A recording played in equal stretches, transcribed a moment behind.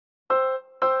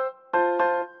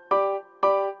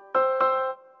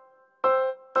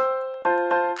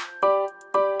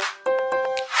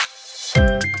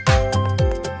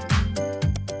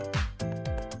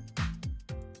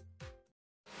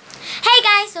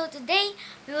So today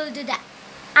we will do the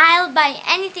I'll buy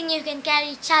anything you can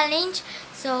carry challenge.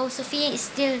 So Sophia is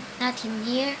still not in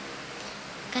here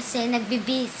kasi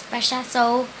nagbibis pa siya.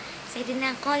 So excited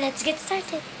na ako. Let's get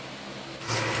started.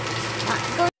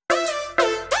 Go.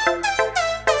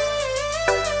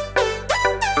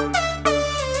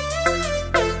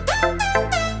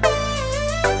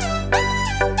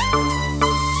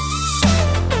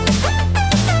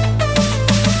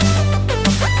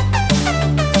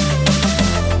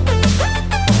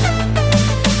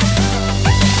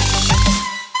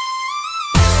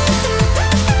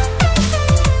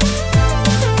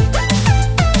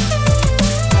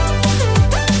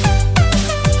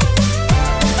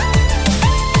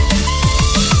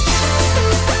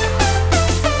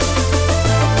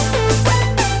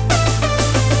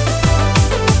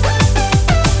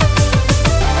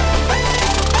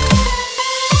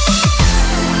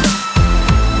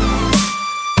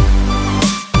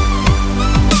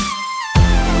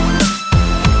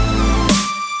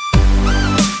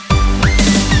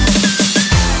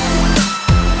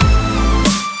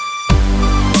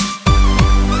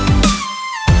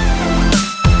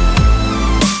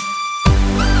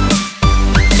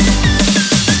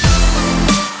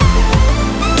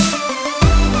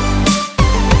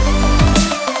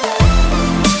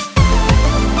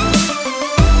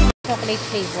 Chocolate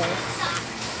flavor.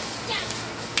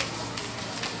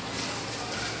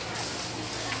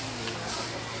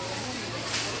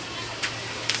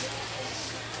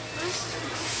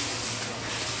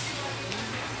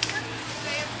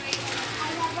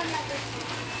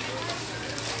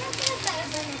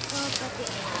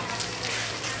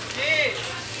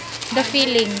 The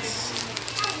feelings.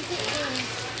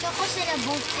 Choco sila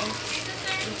both eh.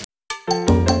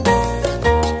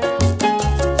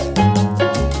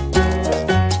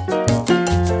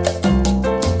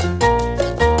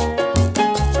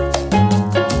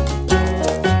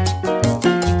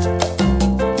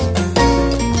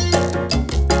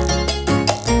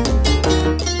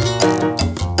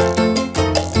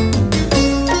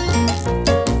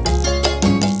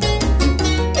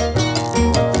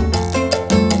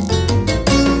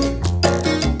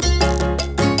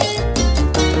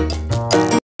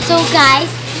 So guys,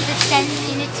 the 10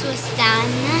 minutes was done.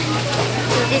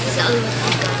 So this is all what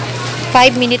we got.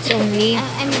 5 minutes only.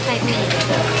 I mean 5 minutes.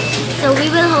 So we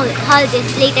will hold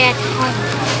this later at home.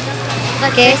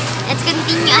 But Okay. first, let's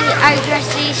continue on our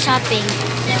grocery shopping.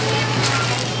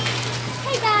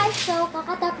 Hey guys, so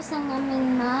kakatapos lang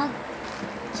namin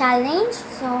mag-challenge.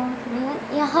 So ngayon,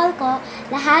 i-haul ko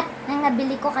lahat ng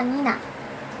nabili ko kanina.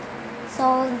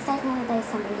 So, start muna tayo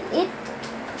sa maliit.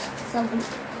 So,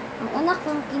 ang una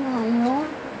kong kinuha yung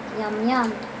yum-yum.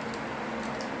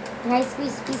 Rice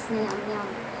Krispies na yum-yum.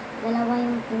 Dalawa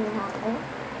yung kinuha ko.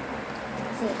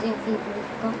 Kasi ito yung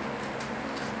favorite ko.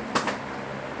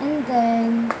 And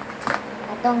then,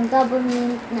 itong double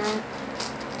mint na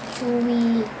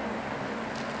chewy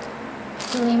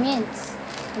mints.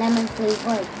 Lemon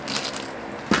flavored.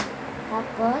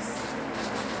 Tapos,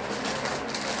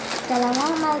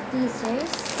 dalawang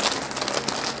Maltesers.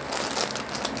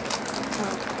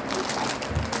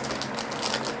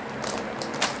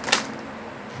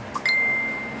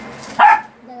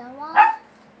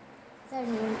 Sorry,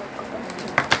 yung bag ko pa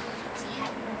naman. Say hi.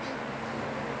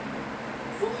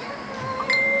 Say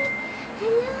hi!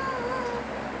 Hello!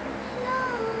 Hello!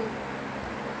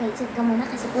 Okay, check ka muna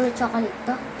kasi puro chocolate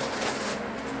to.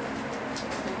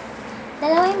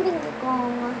 Dalawa yung binili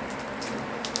kong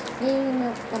yung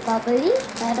milk na bubbly.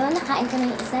 Pero nakain ko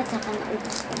na yung isa tsaka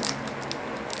naubos ko na.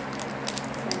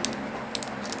 So,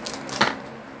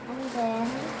 and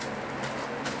then,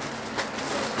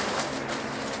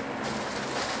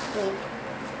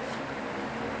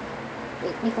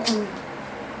 wait, may kukunin.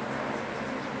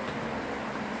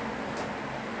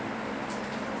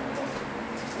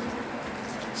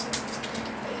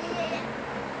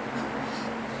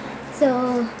 So,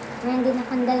 meron din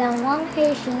akong dalawang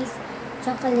Hershey's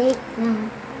chocolate na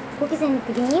cookies and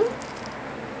cream.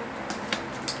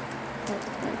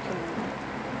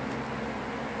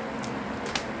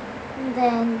 And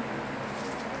then,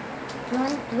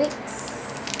 one Twix.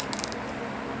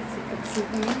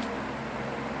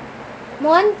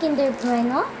 One Kinder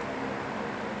Bueno.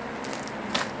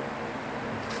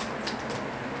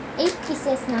 8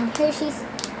 pieces ng Hershey's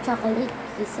chocolate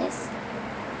pieces.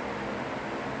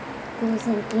 Cookies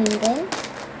and cream din.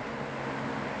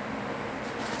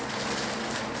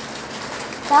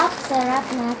 Top syrup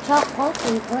na choco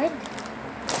flavored.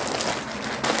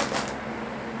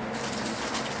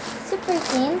 Super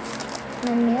Thins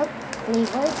na milk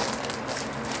flavored.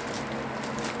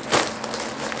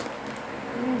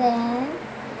 And then,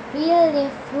 really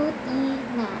fruity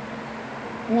na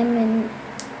lemon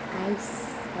iced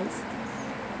tea.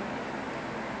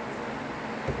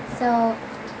 So,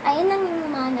 ayun lang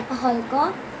yung mga napahol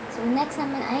ko. So, next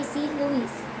naman ay si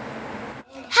Luis.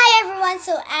 Hi everyone!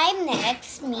 So, I'm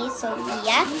next, me,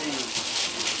 Sophia.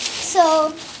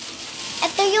 So,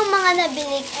 ito yung mga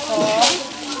nabili ko.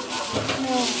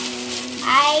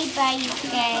 I buy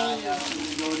kay.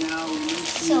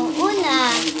 So,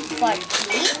 una,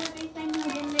 40.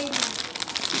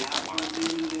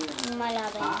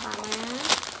 Malaba yung camera.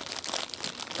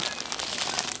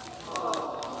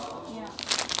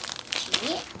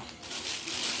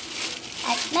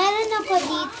 At meron ako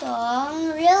dito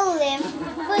Real Life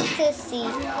Fantasy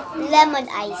Lemon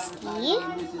Iced Tea.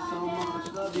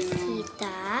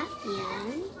 Kita. Yan.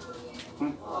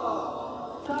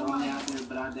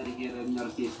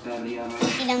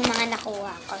 Ilang mga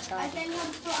nakuha ko. Sorry.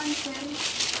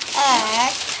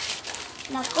 At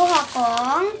nakuha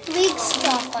kong Twigs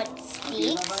Chocolate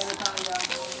Sticks.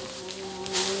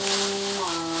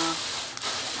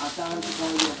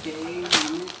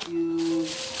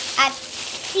 At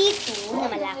C2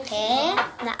 na malaki,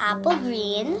 na apple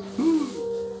green.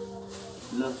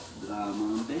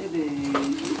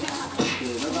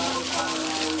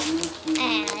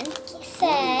 And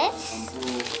kisses.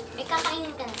 May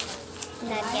kakainin ka na.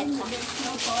 Not yet pa.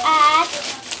 At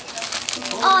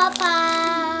opa.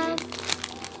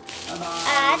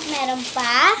 At meron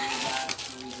pa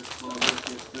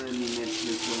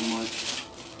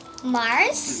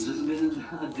Mars.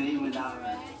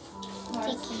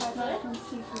 Tiki.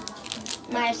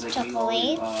 Mars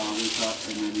chocolate.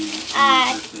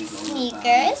 At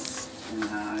Snickers.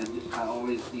 I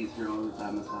always tease her all the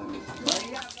time.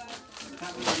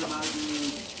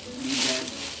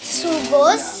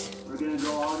 Sugos. We're gonna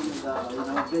go on with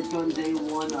VidCon day 1.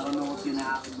 I don't know what's gonna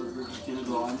happen, but we're just gonna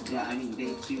go on. Yeah, I mean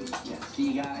day 2. Yeah,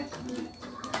 see you guys.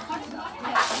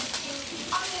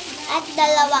 At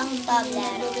dalawang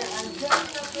Toblerone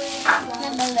na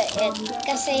maliit.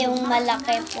 Kasi yung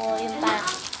malaki po, yung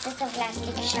sa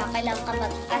plastic siya, kailangan ka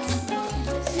mag-as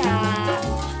sa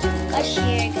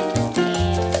cashier.